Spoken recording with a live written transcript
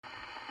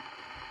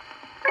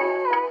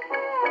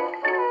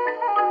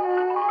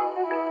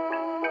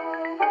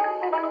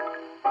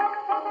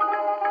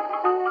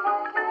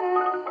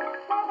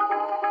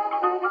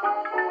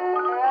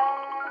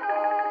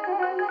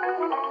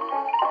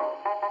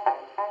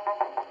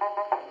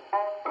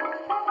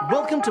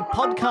Welcome to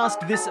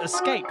Podcast This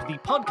Escape, the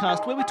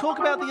podcast where we talk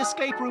about the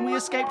escape room we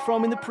escaped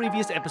from in the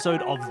previous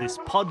episode of this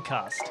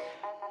podcast.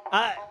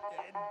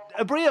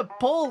 Abria,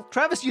 Paul,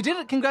 Travis, you did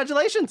it.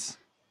 Congratulations.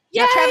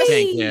 Yeah, Travis,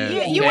 Thank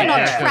you. you were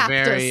not trapped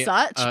Very, as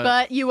such,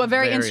 but you were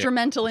very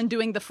instrumental in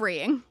doing the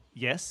freeing.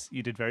 Yes,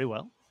 you did very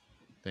well.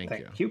 Thank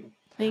you.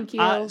 Thank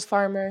you,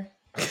 Farmer.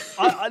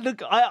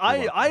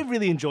 I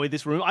really enjoyed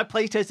this room. I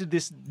play tested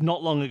this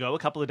not long ago, a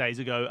couple of days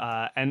ago,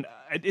 and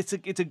it's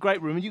a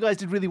great room. And you guys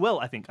did really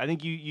well. I think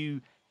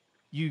you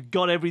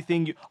got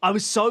everything. I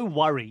was so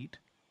worried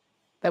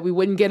That we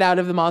wouldn't get out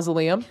of the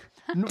mausoleum?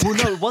 Well,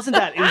 no, it wasn't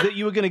that. It was that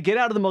you were going to get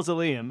out of the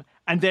mausoleum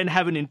and then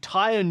have an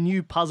entire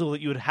new puzzle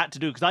that you had to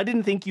do. Because I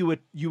didn't think you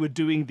were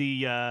doing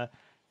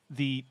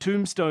the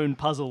tombstone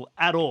puzzle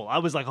at all. I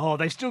was like, oh,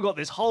 they've still got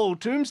this whole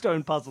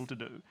tombstone puzzle to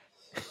do.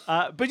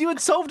 But you had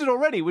solved it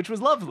already, which was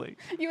lovely.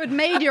 You had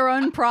made your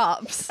own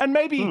props. And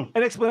maybe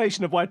an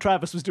explanation of why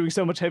Travis was doing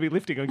so much heavy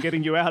lifting on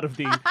getting you out of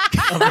the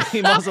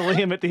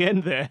mausoleum at the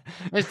end there.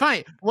 It's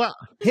fine. Well,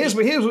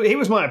 Here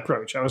was my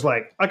approach. I was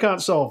like, I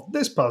can't solve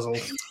this puzzle.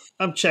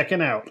 I'm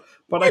checking out.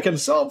 But I can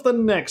solve the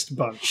next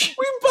bunch.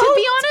 To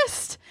be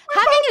honest,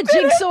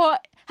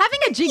 having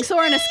a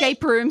jigsaw in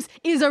escape rooms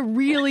is a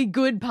really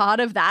good part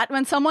of that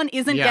when someone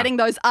isn't getting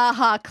those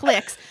aha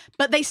clicks,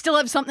 but they still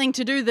have something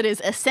to do that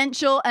is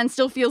essential and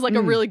still feels like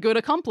a really good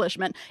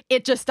accomplishment.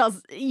 It just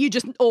does, you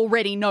just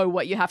already know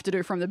what you have to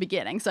do from the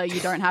beginning, so you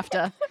don't have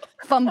to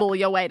fumble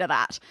your way to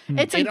that.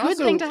 It's a good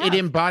thing to have. It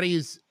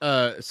embodies,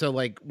 so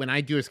like when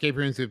I do escape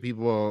rooms with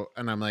people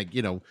and I'm like,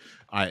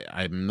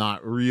 I'm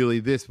not really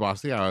this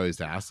bossy, I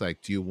always ask,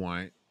 like, do you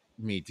want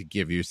me to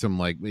give you some,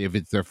 like, if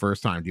it's their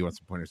first time, do you want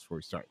some pointers before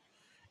we start?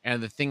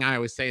 And the thing I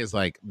always say is,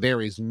 like,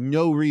 there is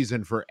no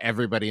reason for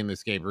everybody in the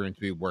escape room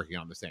to be working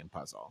on the same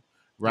puzzle,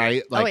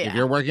 right? Like, if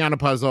you're working on a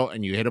puzzle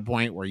and you hit a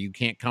point where you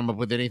can't come up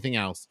with anything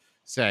else,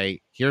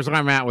 say, here's where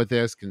I'm at with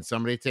this. Can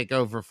somebody take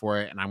over for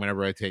it? And I'm going to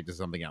rotate to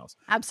something else.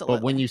 Absolutely.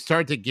 But when you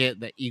start to get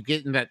that, you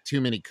get in that too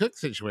many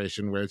cooks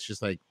situation where it's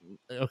just like,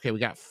 okay, we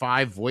got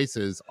 5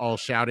 voices all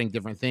shouting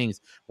different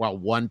things while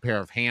one pair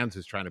of hands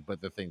is trying to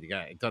put the thing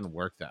together. It doesn't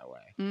work that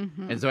way.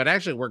 Mm-hmm. And so it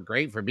actually worked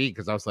great for me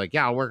because I was like,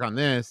 yeah, I'll work on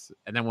this.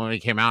 And then when we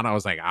came out, I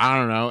was like, I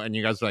don't know. And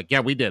you guys were like,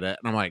 yeah, we did it.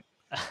 And I'm like,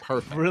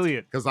 perfect.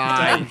 Brilliant. Because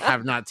I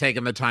have not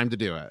taken the time to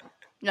do it.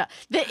 Yeah,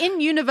 the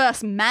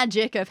in-universe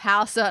magic of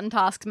how certain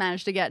tasks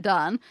managed to get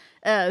done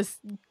is,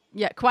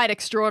 quite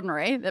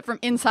extraordinary. That from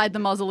inside the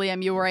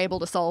mausoleum, you were able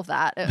to solve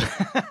that.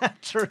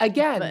 True.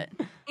 Again,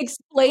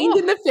 explained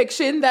in the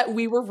fiction that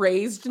we were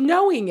raised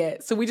knowing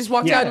it. So we just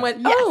walked out and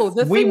went, the things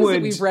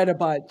that we've read a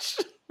bunch.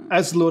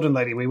 As Lord and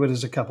Lady, we would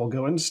as a couple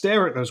go and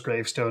stare at those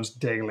gravestones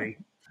daily.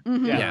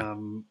 Mm-hmm. Yeah.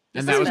 And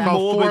that was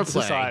called Morbid foreplay.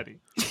 Society.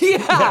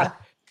 Yeah.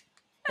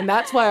 And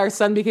that's why our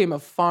son became a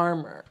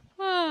farmer.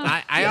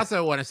 I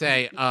also want to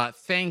say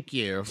thank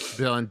you,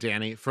 Bill and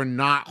Danny, for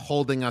not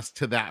holding us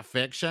to that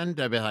fiction.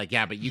 To be like,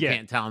 yeah, but you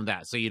can't tell them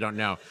that, so you don't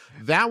know.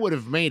 That would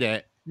have made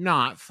it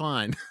not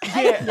fun.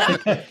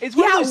 It's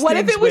one of those what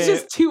if things it was where-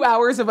 just 2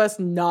 hours of us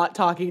not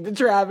talking to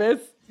Travis?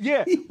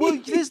 Yeah, well,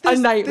 there's A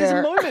nightmare.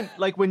 There's a moment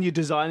like when you're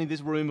designing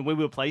this room and when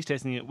we were play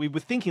testing it, we were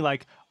thinking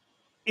like,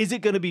 is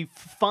it going to be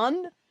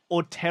fun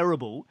or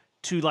terrible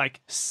to like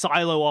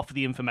silo off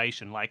the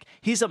information? Like,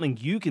 here's something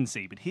you can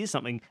see, but here's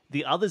something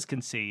the others can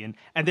see, and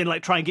then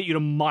like try and get you to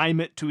mime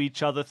it to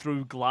each other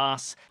through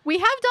glass. We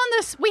have done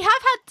this. We have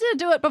had to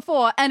do it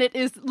before, and it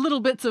is little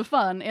bits of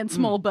fun in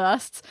small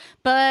bursts.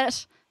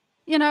 But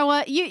you know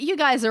what? You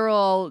guys are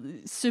all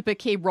super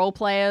key role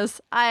players.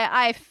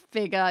 I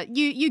figure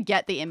you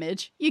get the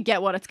image. You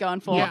get what it's going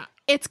for. Yeah.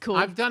 It's cool.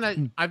 I've done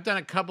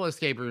a couple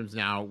escape rooms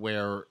now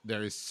where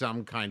there's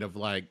some kind of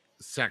like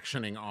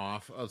sectioning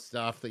off of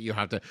stuff that you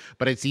have to,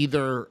 but it's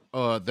either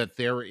that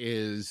there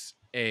is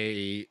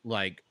a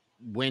like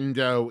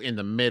window in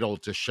the middle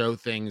to show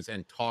things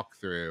and talk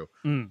through,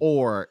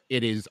 or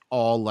it is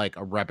all like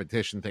a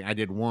repetition thing. I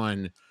did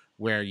one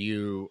where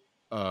you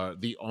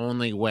the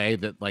only way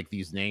that like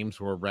these names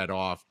were read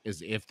off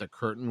is if the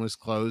curtain was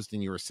closed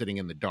and you were sitting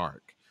in the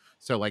dark.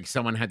 So like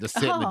someone had to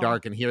sit in the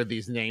dark and hear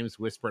these names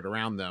whispered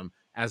around them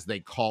as they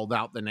called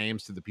out the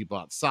names to the people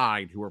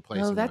outside who were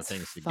placing the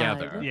things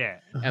together. Yeah.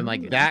 And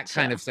like that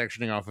kind of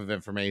sectioning off of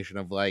information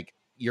of like,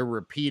 you're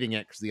repeating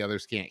it because the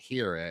others can't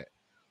hear it,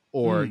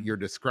 or you're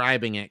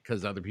describing it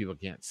because other people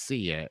can't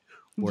see it,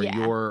 or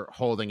you're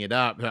holding it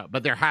up.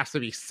 But there has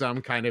to be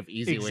some kind of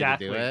easy way to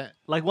do it.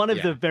 Like one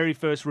of the very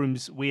first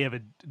rooms we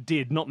ever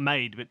did, not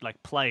made, but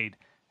like played,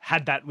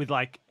 had that with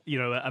like,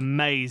 a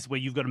maze where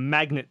you've got a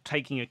magnet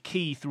taking a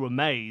key through a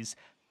maze,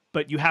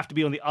 but you have to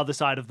be on the other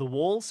side of the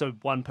wall, so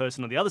one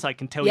person on the other side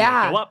can tell you,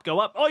 go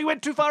up. Oh, you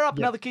went too far up,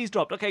 another key's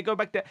dropped. Okay, go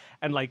back there.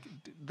 And like,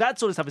 that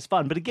sort of stuff is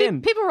fun. But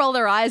again... People roll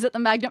their eyes at the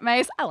magnet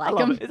maze. I like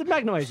them. The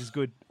magnet maze is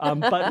good.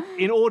 But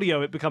in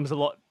audio, it becomes a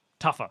lot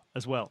tougher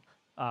as well.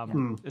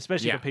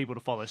 Especially for people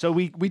to follow. So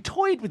we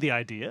toyed with the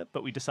idea,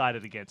 but we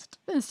decided against.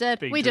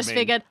 Instead, we just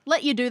figured,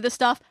 let you do the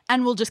stuff,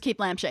 and we'll just keep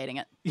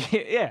lampshading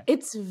it. Yeah.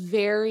 It's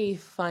very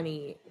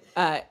funny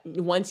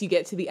once you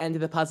get to the end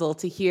of the puzzle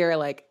to hear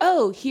like,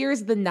 oh,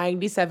 here's the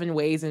 97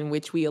 ways in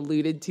which we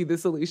alluded to the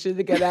solution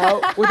to get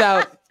out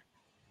without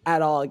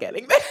at all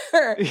getting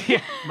there.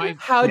 Yeah.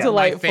 How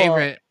delightful. My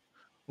favorite,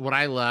 what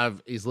I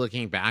love is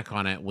looking back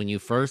on it. When you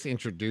first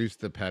introduced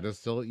the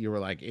pedestal, you were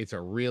like, it's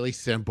a really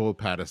simple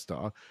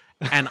pedestal.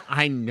 And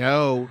I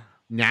know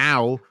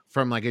now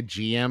from like a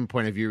GM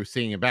point of view,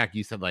 seeing it back,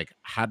 you said like,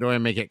 how do I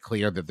make it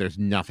clear that there's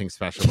nothing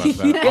special about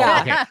that?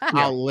 Yeah. Okay.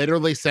 I'll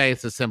literally say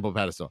it's a simple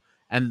pedestal.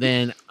 And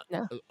then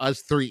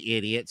us three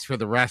idiots for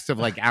the rest of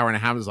like hour and a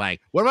half was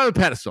like, what about the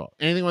pedestal?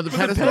 Anything with the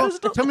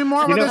pedestal? Tell me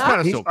more about this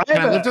pedestal.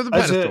 Can I lift up the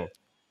pedestal?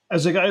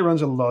 As a guy who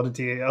runs a lot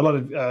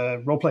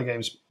of role-play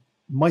games,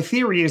 my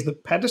theory is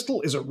that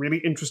pedestal is a really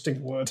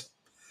interesting word.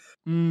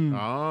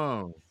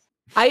 Oh.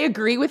 I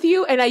agree with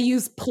you, and I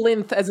use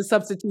plinth as a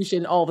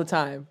substitution all the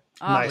time.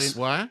 Nice.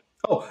 What?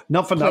 Oh,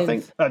 not for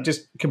nothing.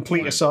 Just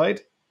complete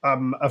aside.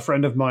 A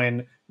friend of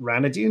mine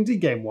ran a D&D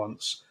game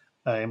once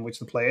in which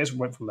the players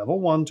went from level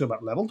 1 to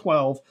about level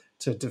 12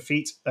 to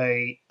defeat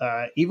a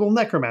evil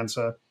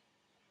necromancer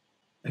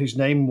whose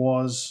name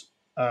was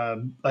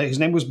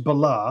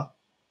Balar.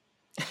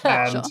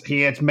 And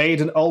he had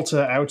made an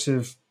altar out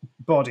of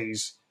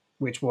bodies,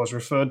 which was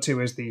referred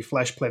to as the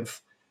flesh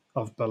plinth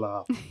of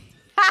Balar.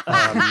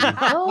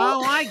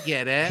 I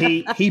get it.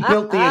 He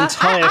built the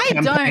entire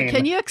campaign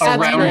Can you around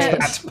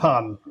that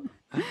pun.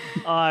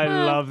 I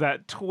love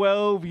that.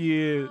 12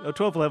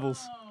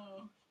 levels.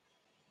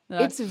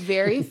 It's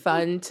very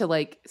fun to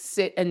like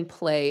sit and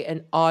play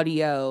an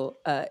audio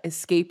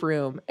escape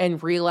room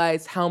and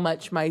realize how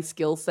much my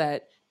skill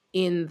set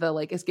in the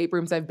like escape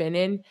rooms I've been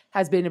in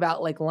has been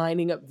about like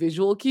lining up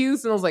visual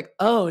cues. And I was like,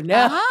 oh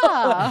no.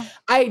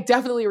 I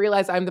definitely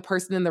realized I'm the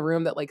person in the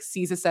room that like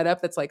sees a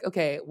setup that's like,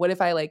 okay, what if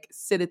I like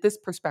sit at this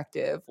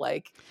perspective,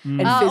 like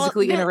and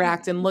physically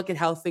interact and look at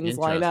how things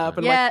line up?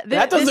 And like,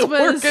 that doesn't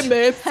work in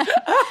this.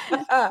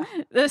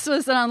 This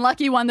was an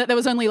unlucky one that there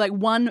was only like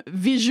one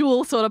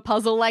visual sort of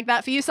puzzle like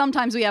that for you.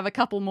 Sometimes we have a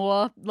couple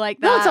more like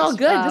that. No, it's all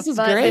good. This is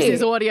great. This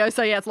is audio,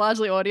 so yeah, it's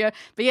largely audio.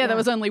 But yeah, there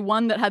was only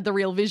one that had the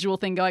real visual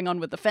thing going on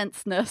with the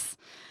fenceness.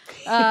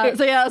 So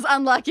yeah, it was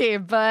unlucky,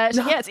 but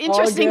yeah, it's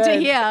interesting to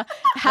hear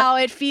how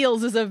it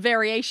feels as a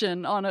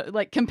variation on a,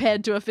 like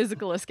compared to a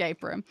physical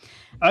escape room.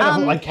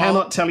 I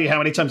cannot tell you how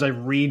many times I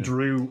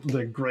redrew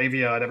the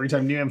graveyard every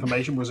time new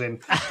information was in.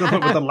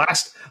 But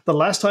the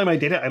last time I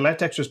did it, I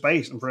left extra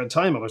space, and for a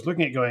time I was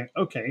looking at going,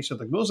 okay, so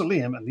the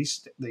mausoleum and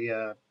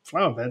the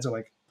flower beds are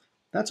like,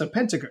 that's a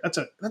pentagram.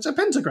 That's a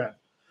pentagram.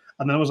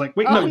 And then I was like,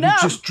 wait, no,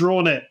 you've just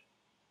drawn it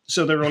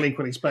so they're all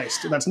equally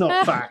spaced. That's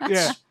not fact.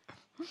 Yeah.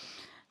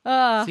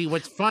 See,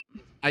 what's fun,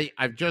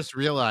 I've just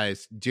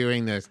realized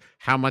doing this,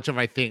 how much of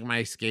I think my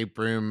escape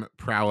room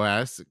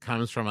prowess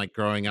comes from like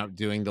growing up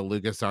doing the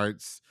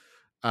LucasArts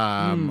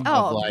of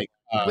like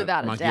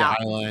without Monkey a doubt.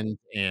 Island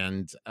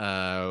and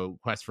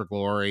Quest for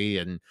Glory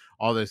and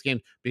all those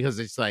games, because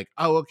it's like,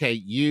 oh, okay,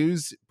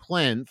 use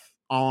plinth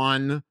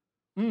on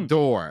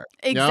door.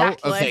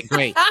 Exactly. No? Okay,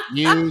 great.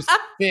 Use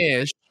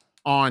fish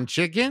on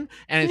chicken,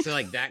 and it's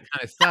like that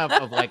kind of stuff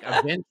of like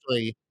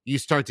eventually you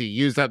start to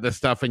use up the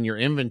stuff in your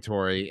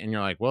inventory and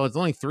you're like, well, it's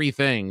only 3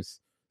 things,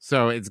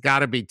 so it's got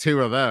to be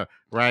 2 of those,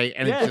 right?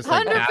 And it's just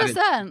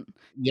 100%.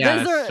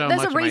 Yeah,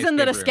 there's a reason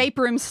that escape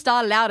rooms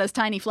started out as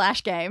tiny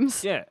flash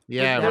games. Yeah,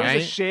 there was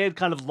a shared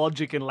kind of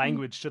logic and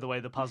language to the way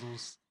the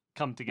puzzles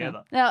come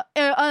together. Now,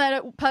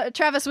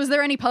 Travis, was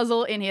there any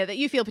puzzle in here that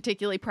you feel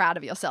particularly proud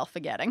of yourself for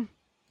getting?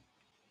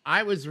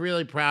 I was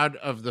really proud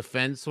of the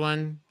fence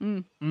one.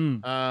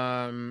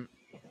 I'm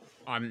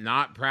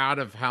not proud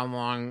of how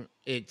long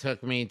it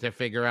took me to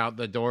figure out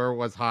the door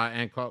was hot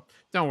and cold.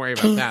 Don't worry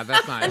about that.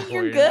 That's not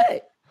important. You're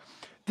good.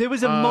 There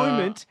was a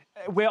moment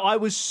where I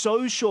was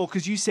so sure,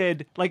 because you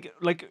said, like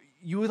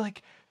you were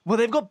like, well,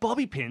 they've got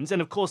bobby pins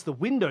and, of course, the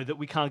window that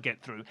we can't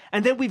get through.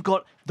 And then we've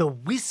got the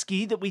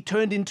whiskey that we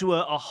turned into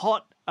a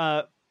hot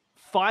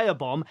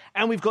firebomb,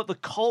 and we've got the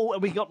cold,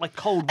 and we got like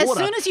cold water.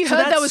 As soon as you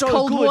heard there was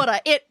cold water,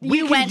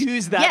 we went,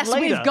 use that yes,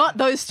 later. We've got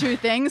those 2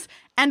 things,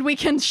 and we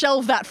can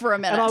shelve that for a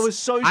minute. And I was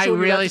so sure I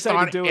really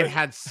thought it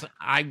had.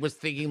 I was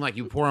thinking like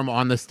you pour them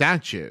on the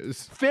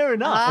statues. Fair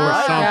enough, or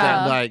right?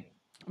 something like.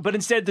 But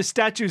instead, the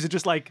statues are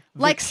just like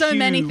so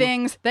many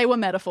things. They were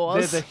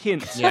metaphors. They're the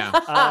hints.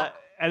 Yeah.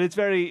 And it's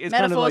metaphors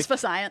kind of like for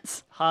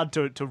science. Hard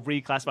to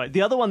reclassify.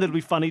 The other one that'll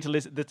be funny to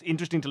listen, that's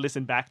interesting to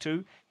listen back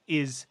to,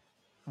 is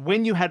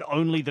when you had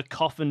only the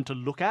coffin to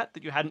look at,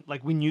 that you hadn't,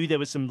 like, we knew there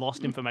was some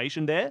lost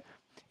information there.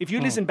 If you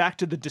listen back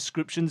to the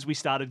descriptions we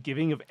started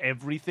giving of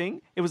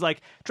everything, it was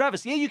like,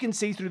 Travis, yeah, you can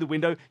see through the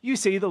window. You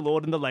see the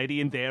Lord and the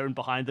Lady in there, and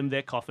behind them,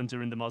 their coffins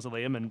are in the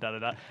mausoleum, and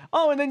da-da-da.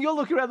 Oh, and then you'll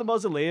look around the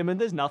mausoleum,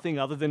 and there's nothing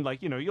other than,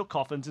 like, you know, your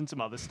coffins and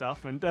some other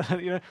stuff, and,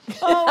 you know.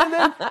 Oh, and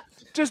then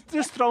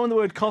just throwing the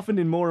word coffin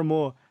in more and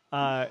more.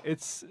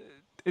 It's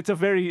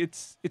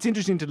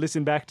interesting to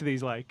listen back to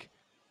these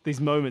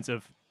moments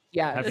of,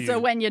 so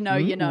when you know,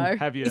 you know.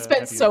 You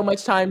spent so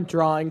much time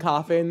drawing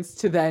coffins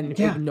to then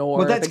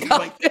ignore the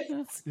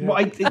coffins.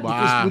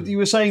 Wow. Were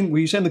you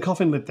saying the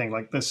coffin lid thing?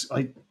 Like this,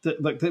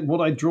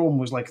 what I'd drawn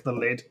was like the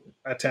lid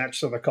attached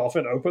to the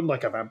coffin, open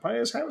like a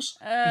vampire's house,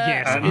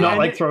 Yes, and not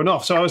like thrown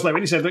off. So I was like,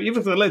 when he said, "Look, you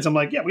looked at the lids," I'm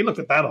like, "Yeah, we looked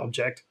at that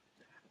object."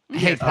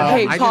 Hey, Paul,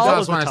 Hey, I Paul-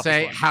 just also want to That was the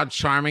say toughest how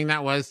charming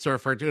that was to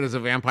refer to it as a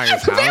vampire's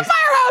house. Vampire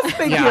house.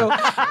 Thank you.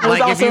 I was Like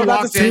if also you about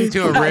to walked say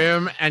into a that.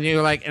 room and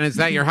you're like, and is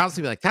that your house?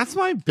 You'd be like, that's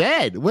my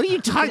bed. What are you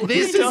talking?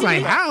 This is my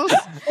house.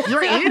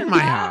 You're in my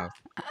house.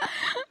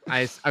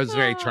 I was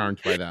very charmed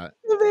by that.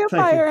 The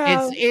vampire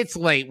house. It's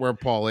late where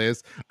Paul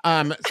is.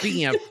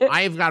 Speaking of,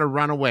 I've got to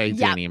run away,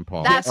 Yeah, Danny and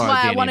Paul. That's Or why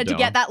I Danny wanted and to Bill.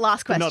 get that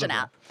last Not question at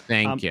all. out.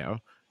 Thank you.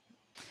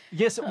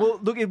 Yes, well,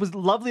 look, it was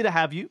lovely to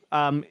have you.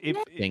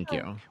 Thank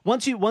you.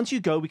 Once you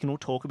go, we can all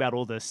talk about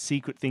all the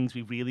secret things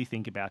we really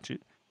think about you.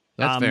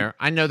 That's fair.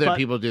 I know that but-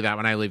 people do that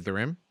when I leave the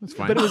room. That's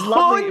fine. But it was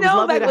lovely. Oh, it was no,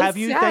 lovely that to was have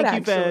you. sad,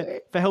 Thank you actually.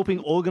 for helping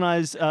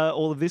organize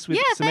all of this with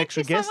Yeah, some thank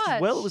extra you so guests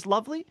as well. much. It was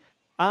lovely.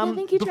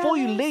 thank you, Before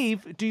you Travis.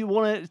 leave, do you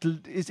want to?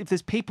 If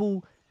there's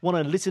people want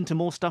to listen to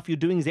more stuff you're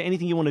doing, is there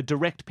anything you want to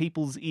direct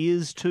people's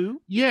ears to?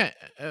 Yeah,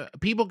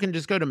 people can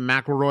just go to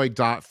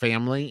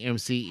McElroy.family,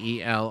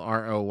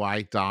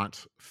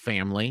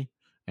 MCELROY.family,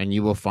 and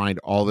you will find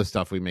all the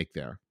stuff we make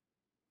there.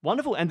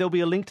 Wonderful, and there'll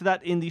be a link to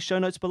that in the show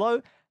notes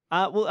below.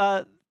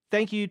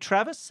 Thank you,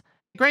 Travis.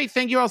 Great.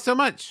 Thank you all so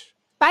much.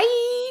 Bye.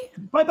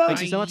 Bye bye.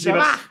 Thank you so much, Bye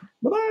Travis.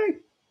 bye.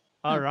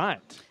 All right.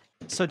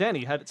 So, Danny,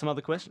 you had some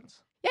other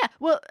questions. Yeah,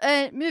 well,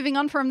 moving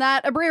on from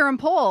that, Abria and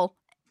Paul,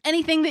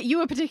 anything that you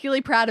were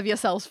particularly proud of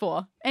yourselves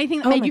for? Anything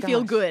that Oh made my you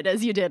feel gosh. good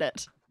as you did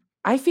it?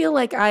 I feel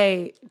like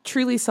I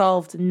truly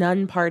solved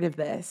none part of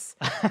this.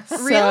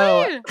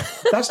 Really?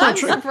 That's not I'm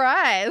true.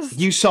 surprised.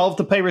 You solved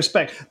the pay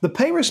respect. The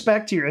pay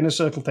respect to your inner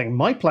circle thing.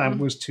 My plan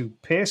was to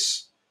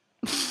piss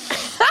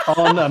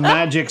on a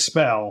magic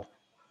spell,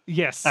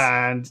 Yes.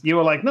 and you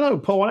were like, "No,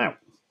 pour one out."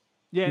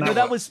 Yeah, That no,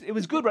 that worked. was it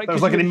was good, right? That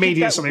was 'Cause like an you hit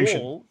immediate that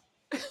solution. wall,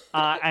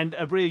 and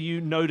Abria,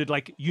 you noted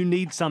like you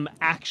need some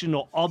action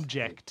or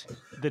object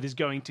that is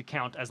going to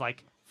count as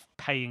like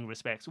paying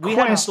respects. We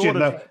hadn't Question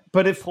thought of though,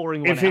 but if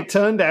pouring one it out.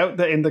 turned out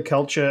that in the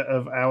culture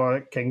of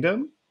our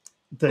kingdom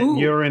that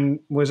urine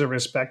was a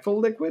respectful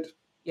liquid,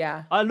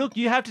 Yeah. Look,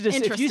 you have to just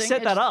if you Interesting.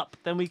 set that up,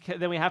 then we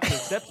have to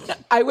accept it.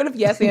 I would have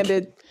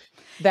yes-anded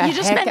the You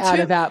just heck meant out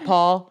to- of that,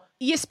 Paul.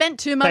 You spent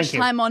too much Thank you.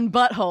 time on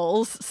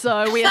buttholes,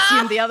 so we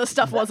assumed the other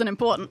stuff wasn't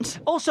important.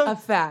 Also, A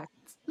fact.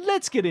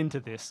 let's get into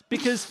this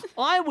because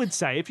I would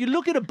say if you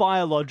look at a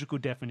biological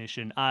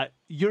definition,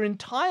 your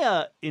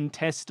entire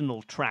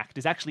intestinal tract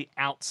is actually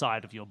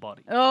outside of your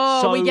body.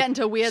 Oh, we get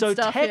into weird so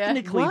stuff here.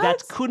 technically, What?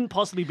 that couldn't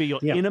possibly be your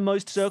Yeah.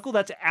 innermost circle.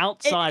 That's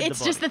outside It's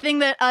the body. just the thing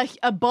that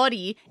a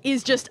body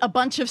is just a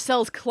bunch of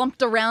cells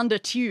clumped around a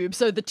tube,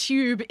 so the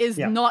tube is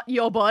Yeah. not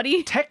your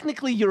body.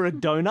 Technically, you're a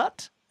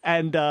donut,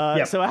 and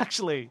Yep. so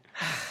actually,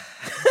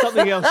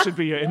 something else should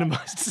be your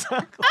innermost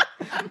circle.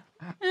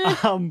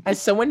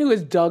 As someone who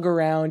has dug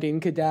around in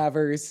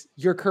cadavers,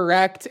 you're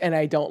correct, and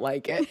I don't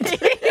like it.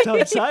 That's what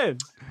I'm saying.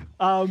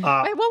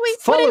 Wait, what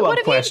follow-up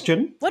have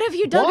question. What have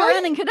you dug Why?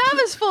 around in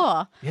cadavers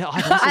for? Yeah,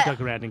 I've also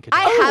dug around in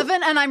I cadavers.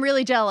 haven't, and I'm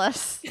really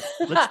jealous.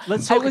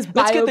 Let's I talk, was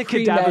let's get the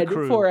cadaver bio-pre-med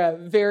crew. for a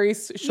very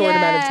short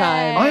amount of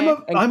time.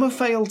 Yay. I'm a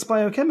failed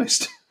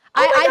biochemist.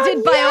 I God,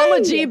 did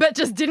biology, but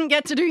just didn't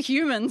get to do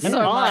humans And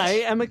so I much.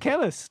 am a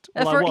chemist.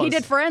 Well, I He was.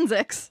 did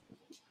forensics.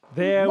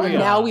 There we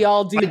Now are. we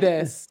all do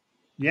this.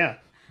 Yeah.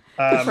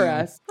 Good for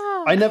us.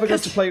 I never got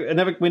to play.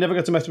 We never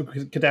got to mess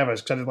with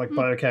cadavers because I did like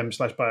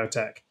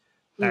biochem/biotech.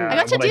 I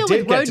got to what deal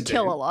did with get to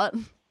roadkill do- a lot.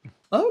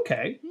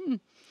 Okay.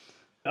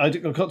 I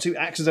got to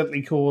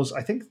accidentally cause,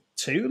 I think,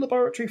 2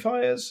 laboratory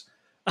fires.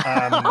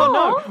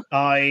 Oh no!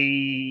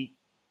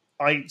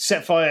 I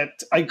set fire.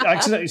 I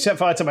accidentally set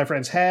fire to my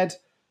friend's head.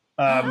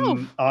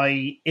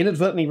 I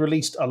inadvertently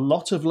released a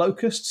lot of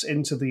locusts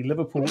into the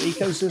Liverpool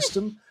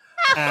ecosystem,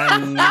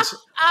 and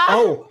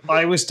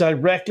I was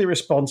directly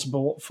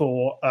responsible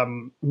for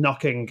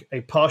knocking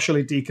a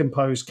partially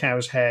decomposed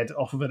cow's head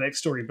off of a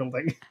next-story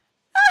building.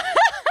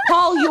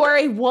 Paul, you are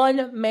a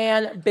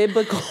one-man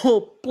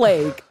biblical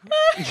plague.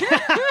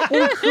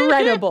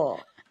 Incredible.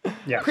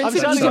 Yeah, Prince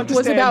starting of to Egypt was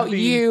understand about the-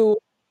 you.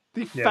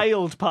 The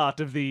failed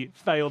part of the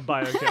failed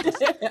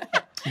biochemist.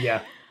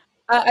 yeah.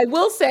 I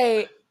will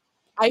say,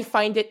 I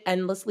find it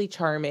endlessly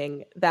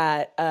charming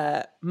that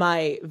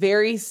my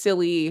very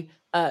silly,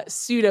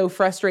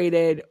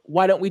 pseudo-frustrated,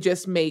 why don't we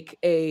just make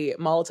a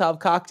Molotov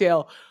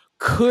cocktail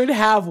could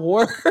have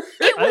worked.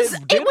 It was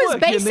did work. You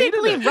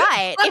basically needed it.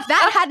 right. If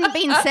that hadn't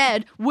been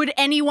said, would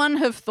anyone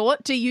have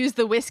thought to use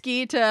the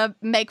whiskey to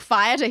make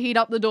fire to heat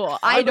up the door?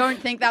 I don't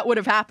think that would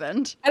have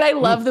happened. And I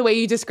love the way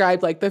you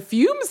described like the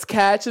fumes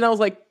catch. And I was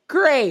like,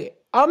 great.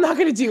 I'm not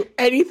going to do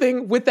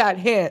anything with that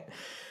hint.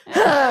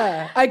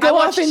 I go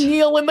off and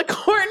kneel in the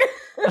corner.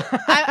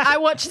 I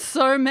watched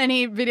so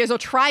many videos, or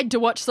tried to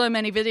watch so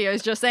many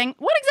videos, just saying,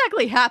 what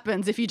exactly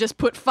happens if you just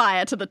put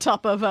fire to the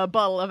top of a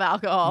bottle of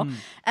alcohol?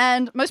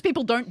 And most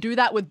people don't do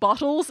that with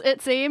bottles,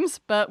 it seems,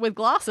 but with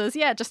glasses,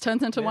 yeah, it just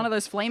turns into one of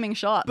those flaming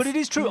shots. But it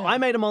is true. I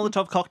made a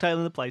Molotov cocktail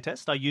in the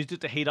playtest. I used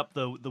it to heat up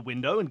the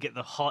window and get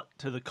the hot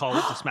to the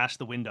cold to smash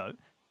the window.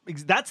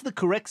 That's the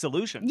correct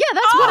solution. Yeah,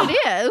 that's what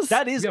it is.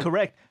 That is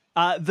correct.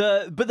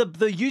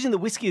 The using the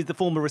whiskey as the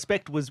form of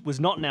respect was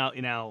not now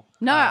in our.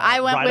 No, I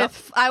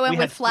went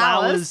with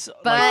flowers,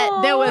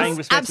 but there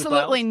was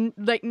absolutely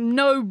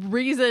no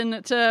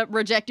reason to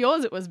reject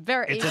yours. It was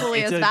very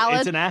equally as valid.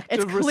 It's an act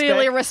it's of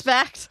clearly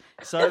respect.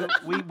 So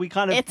we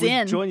kind of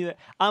join you there.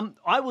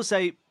 I will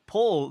say,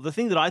 Paul, the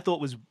thing that I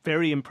thought was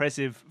very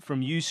impressive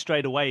from you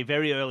straight away,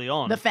 very early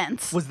on, the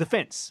fence was the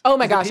fence. Oh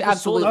my gosh,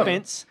 absolutely! Saw the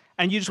fence,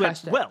 and you just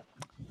Crushed went, well,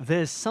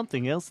 there's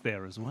something else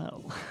there as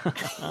well.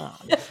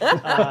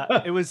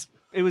 It was,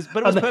 but it was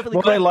perfectly.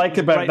 What correct. I like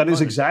about that is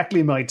moment.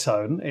 exactly my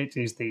tone. It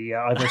is the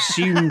I've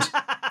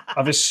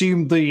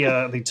assumed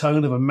the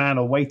tone of a man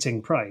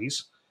awaiting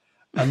praise,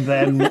 and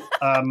then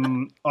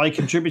I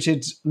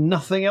contributed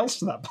nothing else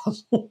to that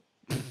puzzle.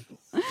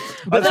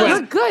 But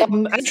that's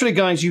good. Actually,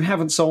 guys, you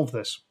haven't solved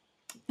this.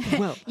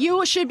 Well,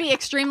 You should be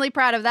extremely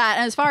proud of that.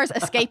 And as far as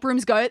escape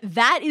rooms go,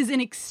 that is an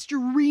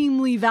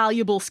extremely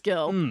valuable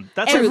skill.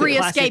 that's Every a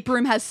classic- escape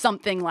room has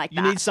something like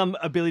You that. need some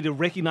ability to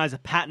recognize a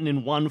pattern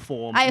in one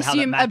form. I and how that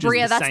assume, matches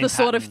Abria, that's same the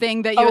sort of pattern.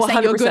 thing that you're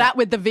saying you're good 100%. at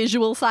with the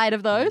visual side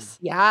of those.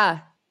 Yeah.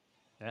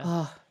 Yeah.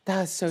 Oh,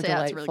 that was so So yeah,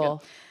 that's really delightful.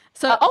 good.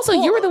 So Also,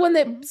 Paul- you were the one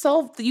that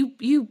solved.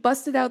 You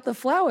busted out the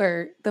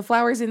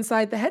flowers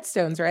inside the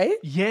headstones, right?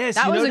 Yes,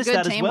 That you was a noticed good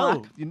that as well.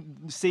 teamwork.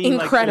 You- Seeing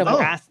Incredible.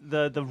 like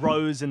the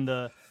rows and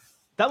the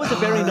that was a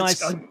very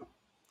nice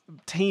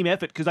team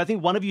effort because I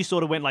think one of you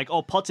sort of went like,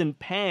 "Oh, pots and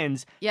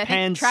pans." Yeah, I think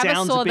Pans Travis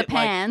sounds saw a the bit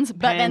like pans,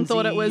 but then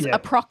thought it was pansy.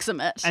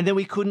 approximate. And then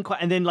we couldn't quite.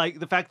 And then like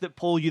the fact that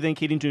Paul, you then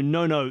keyed into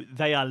no,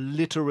 they are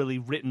literally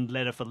written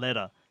letter for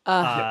letter.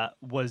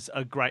 Was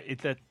a great.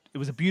 It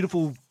was a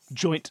beautiful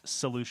joint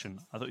solution.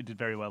 I thought you did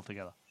very well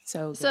together.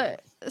 So good.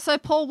 So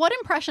Paul, what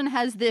impression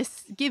has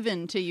this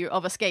given to you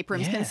of escape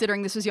rooms, Yeah.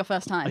 considering this was your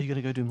first time? Are you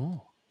going to go do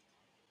more?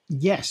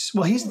 Yes.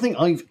 Well, here's the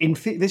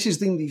thing. This is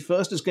the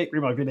first escape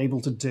room I've been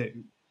able to do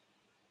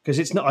because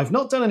it's not. I've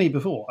not done any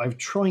before. I've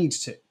tried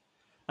to.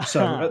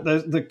 So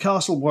at the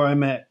castle where I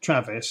met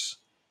Travis,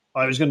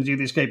 I was going to do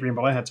the escape room,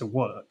 but I had to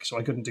work, so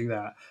I couldn't do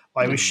that.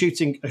 I was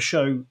shooting a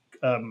show.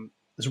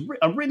 There's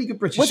a really good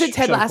British. Was it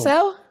Ted show called-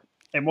 Lasso?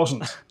 It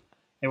wasn't.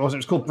 It wasn't. It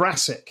was called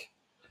Brassic.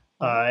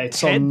 It's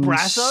Ted on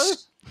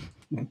Brasso?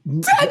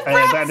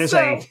 that is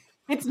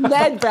It's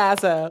Ned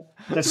Brasso.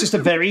 that's just a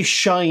very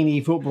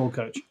shiny football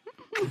coach.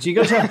 Do you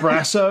guys have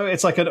Brasso?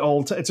 It's like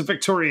it's a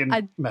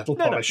Victorian metal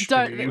polish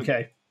in the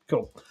UK.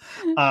 Cool.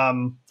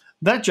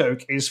 That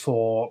joke is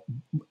for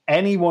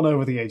anyone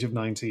over the age of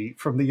 90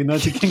 from the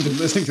United Kingdom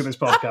listening to this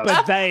podcast.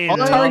 But they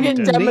Target loved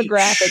it.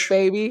 demographic,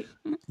 baby.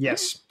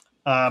 Yes.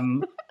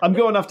 I'm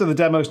going after the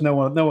demos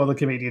no other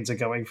comedians are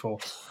going for.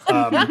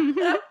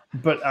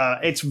 But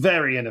it's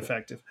very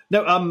ineffective.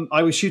 No,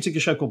 I was shooting a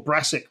show called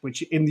Brassic,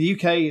 which in the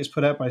UK is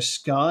put out by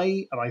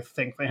Sky, and I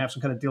think they have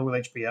some kind of deal with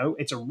HBO.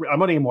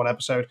 I'm only in one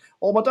episode.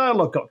 All my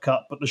dialogue got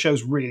cut, but the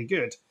show's really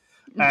good.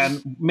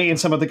 And me and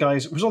some of the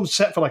guys, it was on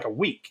set for like a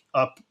week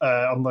up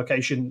on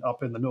location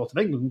up in the north of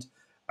England,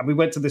 and we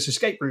went to this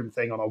escape room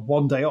thing on a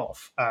one day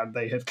off, and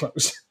they had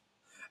closed.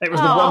 It was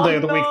the one day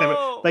of the week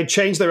they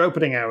changed their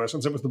opening hours,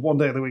 and so it was the one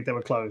day of the week they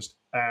were closed,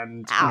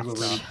 and we were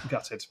really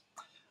gutted.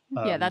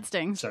 Yeah, that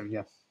stings. So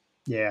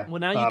yeah. Well,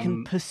 now you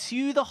can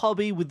pursue the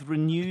hobby with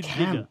renewed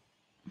vigor.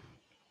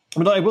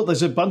 But I will.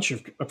 There's a bunch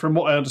of, from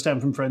what I understand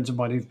from friends of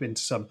mine who've been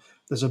to some,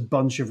 there's a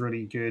bunch of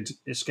really good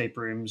escape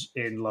rooms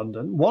in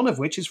London. One of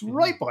which is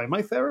right by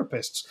my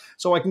therapist's,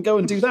 so I can go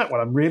and do that when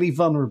I'm really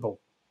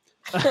vulnerable.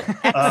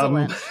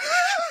 Excellent.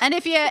 And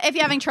if you're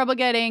having trouble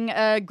getting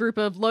a group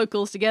of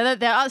locals together,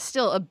 there are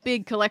still a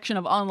big collection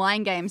of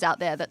online games out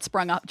there that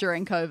sprung up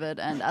during COVID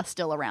and are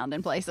still around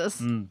in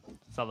places.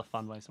 It's other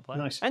fun ways to play.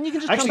 Nice. And you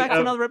can just Actually, come back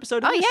for another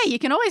episode. Of Oh this. yeah, you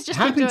can always just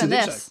keep Happy to doing do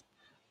this.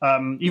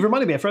 so. You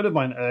reminded me, a friend of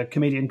mine, a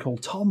comedian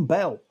called Tom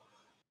Bell,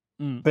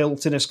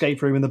 built an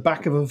escape room in the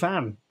back of a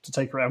van to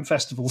take around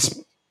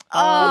festivals. Oh,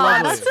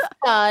 lovely.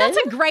 that's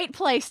a great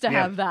place to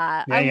have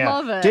that. I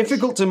love it.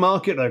 Difficult to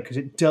market though, because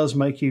it does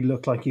make you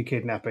look like you're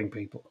kidnapping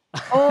people.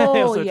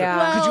 Oh Also,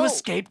 yeah. Could you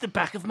escape the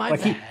back of my Like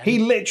van? he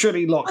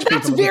literally locks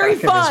That's people in the very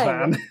back of his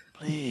fun. van.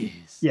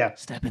 Please. Yeah.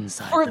 Step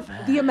inside Or the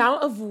van. the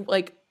amount of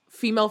like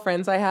female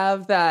friends I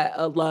have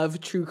that love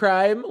true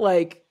crime,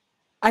 like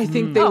I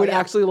think they would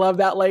actually love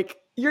that. Like,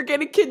 you're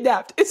getting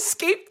kidnapped.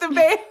 Escape the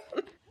van.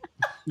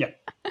 Yeah.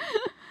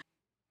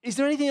 Is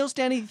there anything else,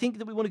 Danny, you think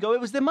that we want to go?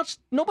 Was there not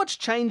much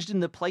changed in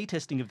the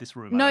playtesting of this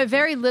room? I No, don't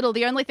very think. little.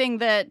 The only thing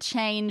that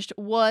changed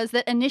was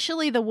that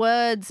initially the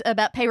words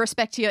about pay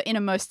respect to your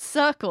innermost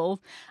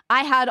circle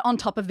I had on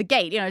top of the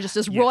gate, just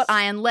as wrought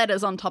iron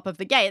letters on top of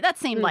the gate. That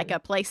seemed like a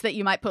place that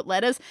you might put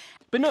letters.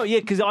 But no,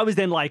 because I was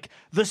then like,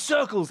 the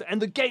circles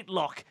and the gate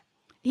lock.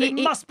 It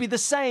must be the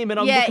same. And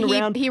I'm looking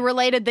around. He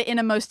related the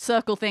innermost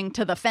circle thing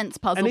to the fence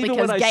puzzle even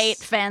because when gate,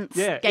 fence,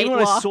 gate even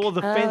when lock. I saw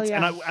the fence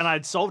yeah. and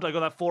I'd solved, I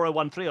got that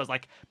 4013. I was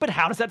like, but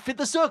how does that fit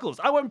the circles?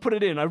 I won't put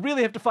it in. I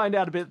really have to find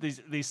out about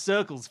these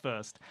circles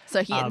first.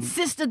 So he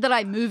insisted that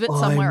I move it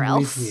somewhere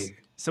else. With you.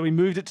 So we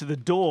moved it to the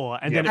door,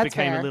 and then it That's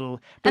became fair. a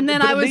little. And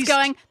then I was least,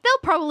 going, they'll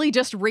probably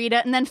just read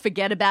it and then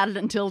forget about it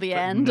until the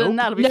end, nope. and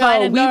that'll be No,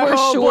 fine. And we were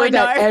oh, sure boy,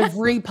 that no.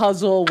 every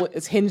puzzle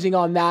was hinging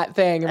on that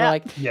thing, and we're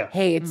like,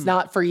 "Hey, it's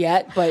not for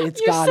yet, but it's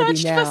You gotta be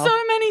searched now." for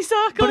so many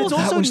circles. But it's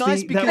also was the-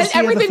 nice that because was and the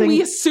other everything we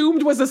thing-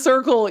 assumed was a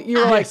circle,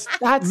 you're like,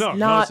 "That's No,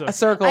 not a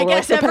circle." I We're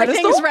guess like, the everything's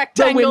pedestal, the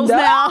rectangles window.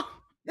 now.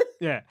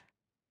 yeah.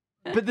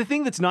 But the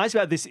thing that's nice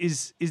about this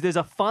is there's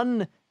a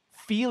fun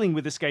feeling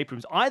with escape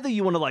rooms. Either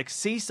you want to like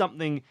see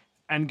something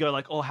and go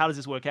like, oh, how does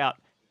this work out?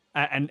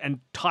 And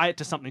tie it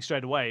to something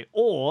straight away.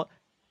 Or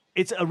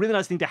it's a really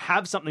nice thing to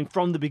have something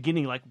from the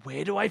beginning, like,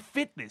 where do I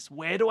fit this?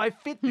 Where do I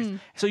fit this?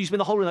 So you spend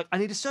the whole room like, I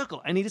need a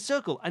circle, I need a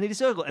circle, I need a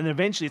circle. And then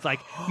eventually it's like,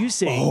 you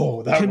see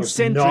Oh, that was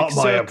concentric not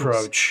my circles.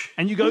 approach.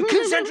 And you go,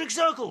 concentric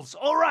circles.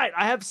 All right,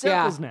 I have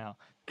circles now.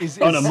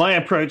 Oh no, my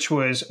approach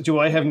was, do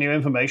I have new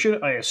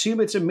information? I assume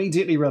it's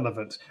immediately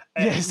relevant.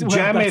 Yes, well,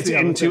 Jam that's it the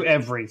other into thing.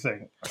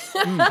 everything.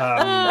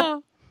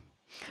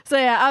 So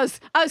yeah,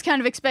 I was kind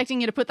of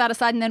expecting you to put that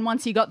aside, and then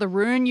once you got the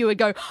rune, you would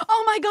go,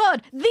 "Oh my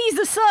god, these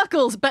are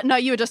circles!" But no,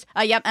 you were just,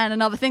 "Yep." And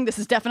another thing, this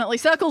is definitely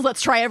circles.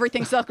 Let's try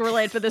everything circle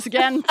related for this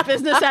again.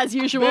 Business as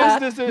usual.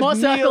 Business as More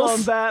meal circles.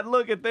 on that.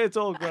 Look at this,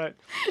 all great.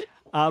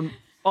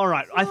 All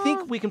right, I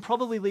think we can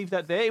probably leave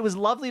that there. It was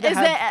lovely to Is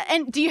have. there?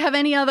 And do you have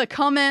any other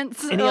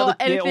comments Any or other-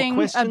 yeah, or anything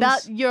questions?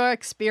 about your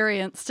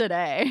experience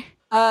today?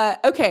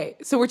 Okay,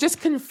 so we're just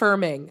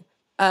confirming.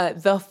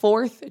 The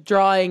fourth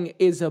drawing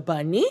is a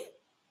bunny.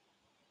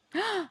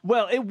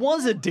 Well, it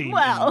was a demon.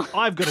 Well.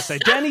 I've got to say,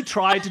 Danny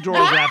tried to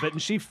draw a rabbit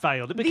and she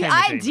failed. It The became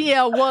a demon.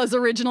 idea was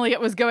originally it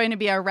was going to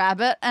be a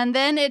rabbit, and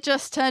then it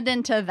just turned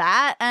into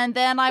that, and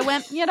then I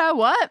went, you know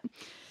what?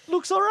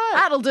 Looks all right.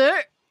 That'll do.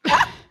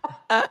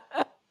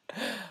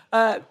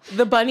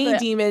 The bunny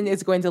demon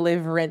is going to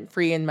live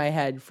rent-free in my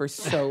head for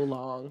so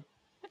long.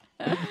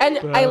 And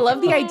I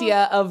love the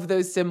idea of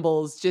those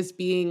symbols just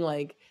being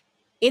like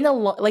in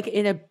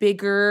a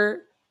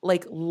bigger,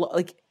 like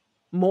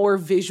more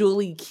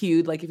visually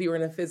cued. Like if you were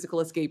in a physical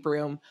escape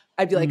room,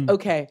 I'd be like,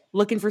 okay,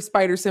 looking for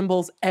spider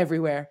symbols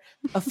everywhere.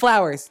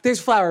 Flowers, there's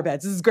flower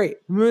beds. This is great.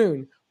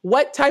 Moon.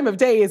 What time of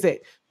day is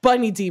it?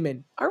 Bunny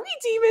demon. Are we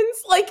demons?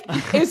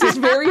 Like, it was just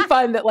very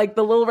fun that like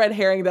the little red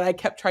herring that I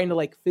kept trying to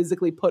like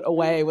physically put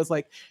away was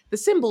like the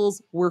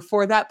symbols were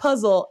for that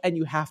puzzle and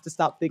you have to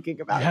stop thinking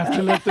about You it. have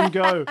to let them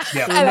go.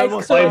 Yeah. There are no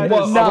more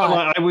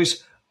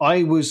spiders.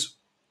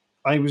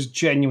 I was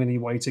genuinely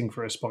waiting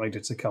for a spider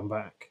to come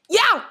back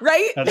Yeah,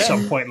 right? at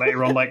some point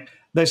later on. Like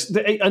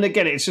and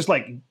again, it's just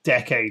like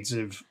decades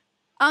of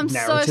I'm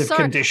so narrative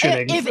sorry.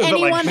 conditioning. If But, like,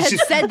 anyone this had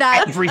is said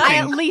that, everything. I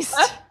at least.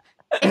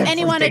 If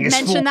anyone had Everything is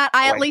mentioned that,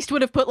 I at full- least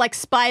would have put like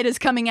spiders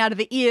coming out of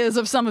the ears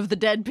of some of the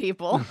dead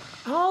people,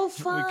 Oh,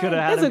 fun. could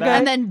have had That's him okay. back.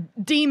 and then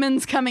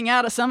demons coming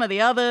out of some of the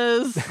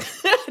others.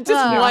 Just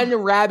one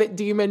rabbit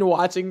demon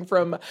watching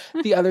from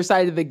the other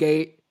side of the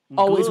gate,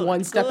 always Good,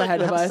 one step good.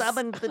 ahead of I've us.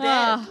 summoned the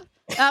dead.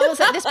 I will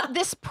say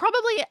this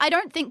probably. I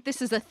don't think this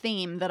is a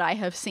theme that I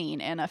have seen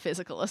in a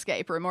physical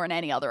escape room or in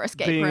any other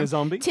escape Being room. a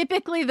zombie?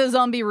 Typically, the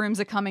zombie rooms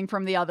are coming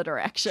from the other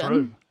direction.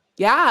 True.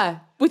 Yeah,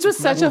 which was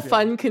such a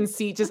fun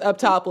conceit just up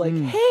top. Like,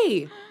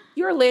 hey,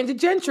 you're a landed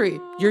gentry.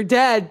 You're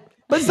dead.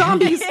 But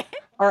zombies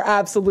are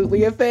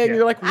absolutely a thing. Yeah.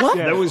 You're like, what?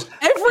 There was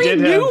Every did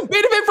new have-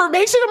 bit of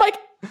information, I'm like,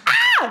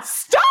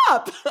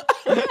 stop.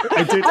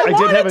 I did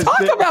want have to a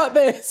talk about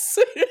this.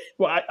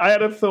 Well, I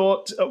had a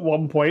thought at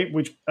one point,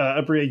 which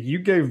Abria, you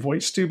gave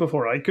voice to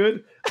before I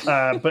could.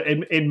 But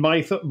in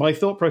my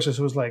thought process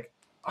was like,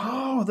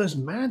 oh, there's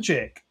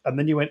magic, and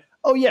then you went,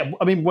 oh yeah,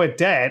 I mean we're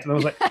dead, and I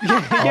was like,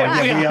 Yeah,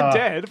 yeah, we are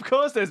dead. Of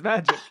course, there's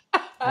magic.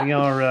 we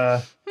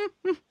are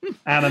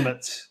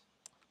animate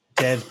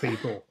dead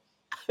people.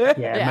 Yeah,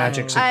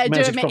 magic's I do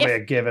admit, probably a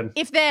given.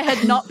 If there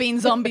had not been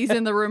zombies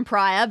in the room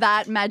prior,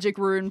 that magic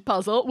rune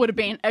puzzle would have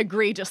been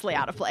egregiously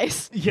out of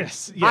place.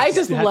 Yes. I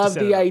just you have to love set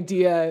the it up.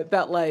 idea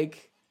that,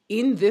 like,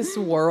 in this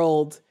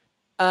world,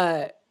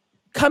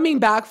 coming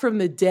back from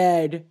the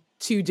dead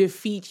to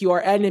defeat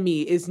your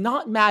enemy is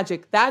not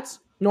magic. That's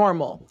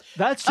normal.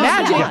 That's just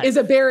Magic life. is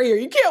a barrier.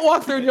 You can't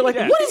walk through and you're like,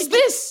 Yeah. what is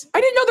this?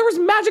 I didn't know there was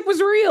magic was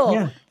real.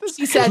 Yeah.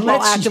 He said while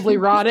Let's- actively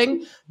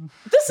rotting.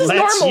 This is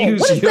Let's normal. use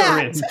What is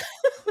urine.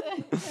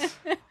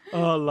 that?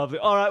 Oh, lovely.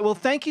 All right. Well,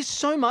 thank you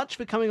so much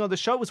for coming on the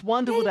show. It was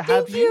wonderful to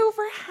have Thank you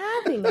for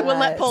having us. We'll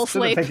let Paul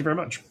sleep. Thank you very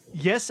much.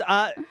 Yes.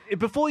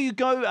 Before you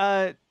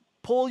go,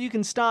 Paul, you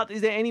can start.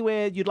 Is there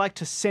anywhere you'd like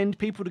to send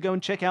people to go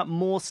and check out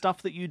more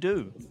stuff that you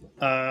do?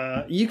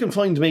 You can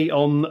find me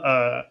on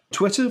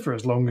Twitter for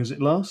as long as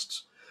it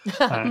lasts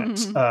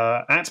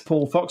at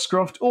Paul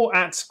Foxcroft or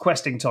at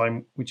Questing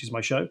Time, which is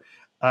my show.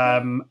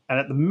 And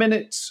at the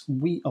minute,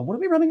 what are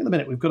we running at the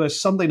minute? We've got a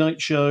Sunday night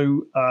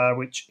show,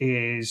 which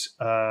is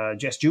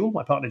Jess Jewell,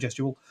 my partner Jess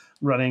Jewell,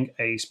 running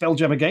a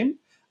Spelljammer game.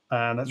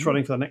 And that's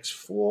running for the next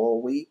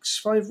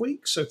 5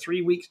 weeks, so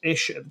 3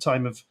 weeks-ish at the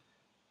time of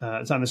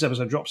the time this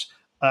episode drops.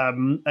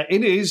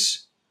 It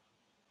is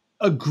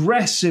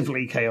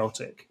aggressively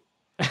chaotic,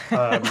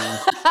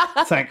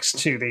 thanks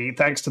to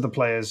the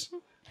players.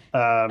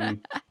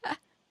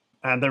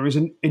 and there is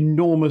an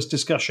enormous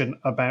discussion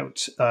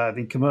about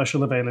the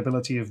commercial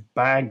availability of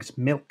bagged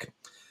milk.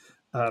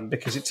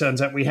 Because it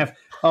turns out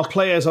our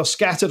players are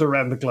scattered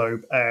around the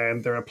globe,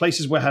 and there are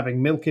places where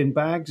having milk in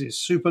bags is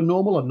super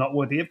normal and not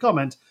worthy of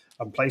comment,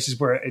 and places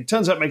where it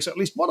turns out makes at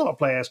least one of our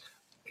players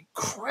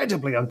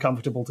incredibly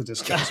uncomfortable to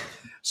discuss.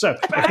 So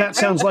if that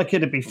sounds like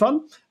it'd be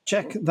fun,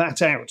 check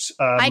that out.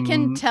 I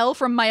can tell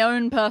from my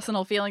own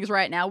personal feelings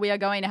right now, we are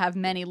going to have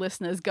many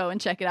listeners go and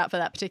check it out for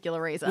that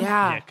particular reason.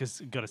 Yeah, because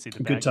you've got to see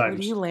the good times.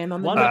 Where do you land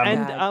on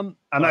the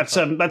and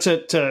that's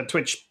at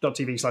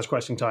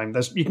twitch.tv/questing time.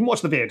 You can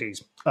watch the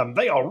VODs.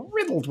 They are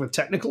riddled with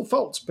technical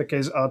faults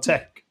because our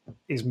tech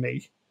is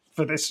me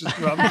for this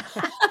run.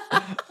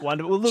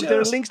 Wonderful. Well, look, there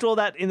are links to all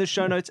that in the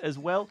show notes as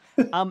well.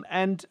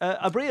 And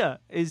Abria,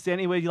 is there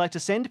anywhere you'd like to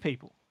send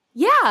people?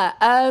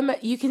 Yeah,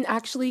 you can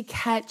actually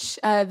catch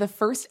the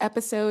first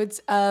episodes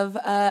of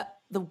The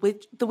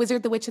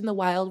Wizard, the Witch, and the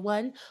Wild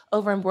One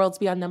over on Worlds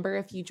Beyond Number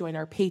if you join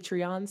our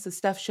Patreon. So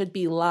stuff should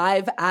be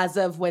live as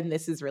of when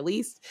this is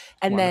released,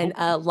 and then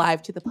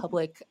live to the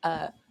public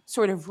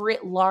sort of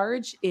writ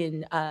large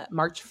in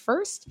March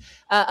 1st.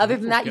 Other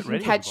than that, you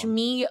can catch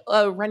me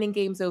running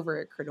games over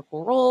at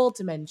Critical Role,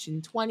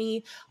 Dimension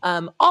 20,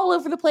 all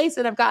over the place.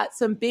 And I've got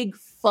some big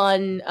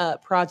fun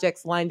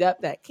projects lined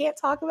up that I can't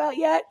talk about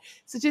yet.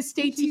 So just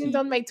stay tuned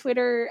on my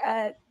Twitter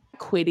at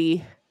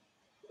Quiddy.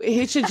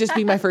 It should just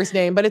be my first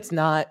name, but it's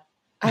not.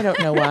 I don't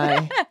know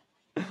why.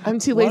 I'm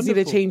too lazy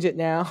to change it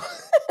now.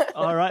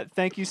 All right.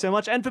 Thank you so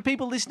much. And for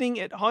people listening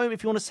at home,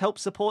 if you want to help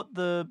support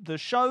the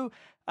show,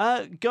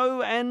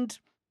 go and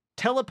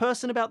tell a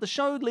person about the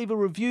show, leave a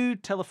review,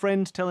 tell a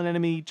friend, tell an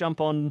enemy, jump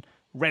on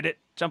Reddit,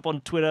 jump on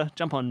Twitter,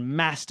 jump on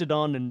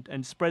Mastodon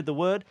and spread the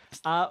word.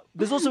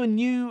 There's also a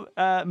new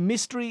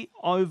mystery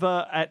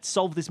over at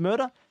Solve This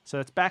Murder. So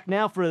it's back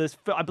now for this.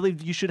 I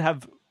believe you should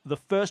have the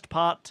first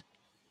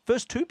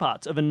two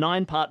parts of a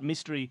 9-part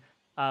mystery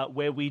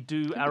where we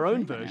do our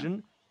own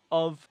version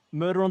of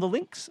Murder on the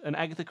Links, an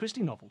Agatha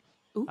Christie novel.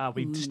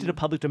 We just did a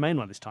public domain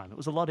one this time. It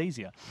was a lot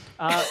easier.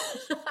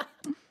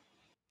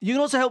 You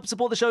can also help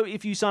support the show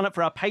if you sign up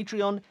for our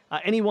Patreon.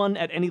 Anyone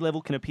at any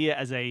level can appear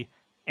as a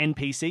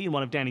NPC in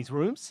one of Danny's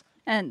rooms.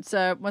 And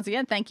so, once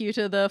again, thank you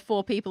to the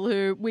 4 people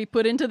who we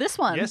put into this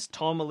one. Yes,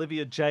 Tom,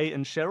 Olivia, Jay,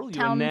 and Cheryl. You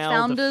are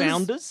now the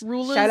founders.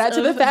 Rulers. Shout out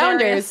to the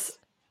founders.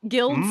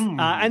 Guilds.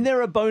 And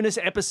there are bonus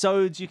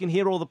episodes. You can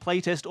hear all the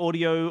playtest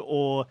audio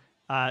or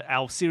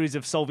our series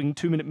of solving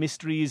 2-minute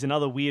mysteries and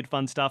other weird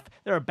fun stuff.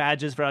 There are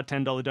badges for our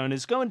 $10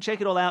 donors. Go and check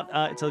it all out.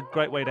 It's a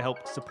great way to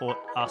help support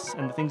us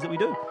and the things that we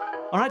do.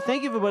 All right,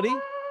 thank you, everybody.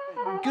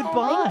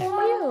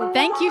 Goodbye.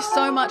 Thank you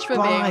so much for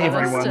being with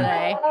us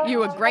today. You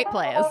were great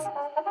players.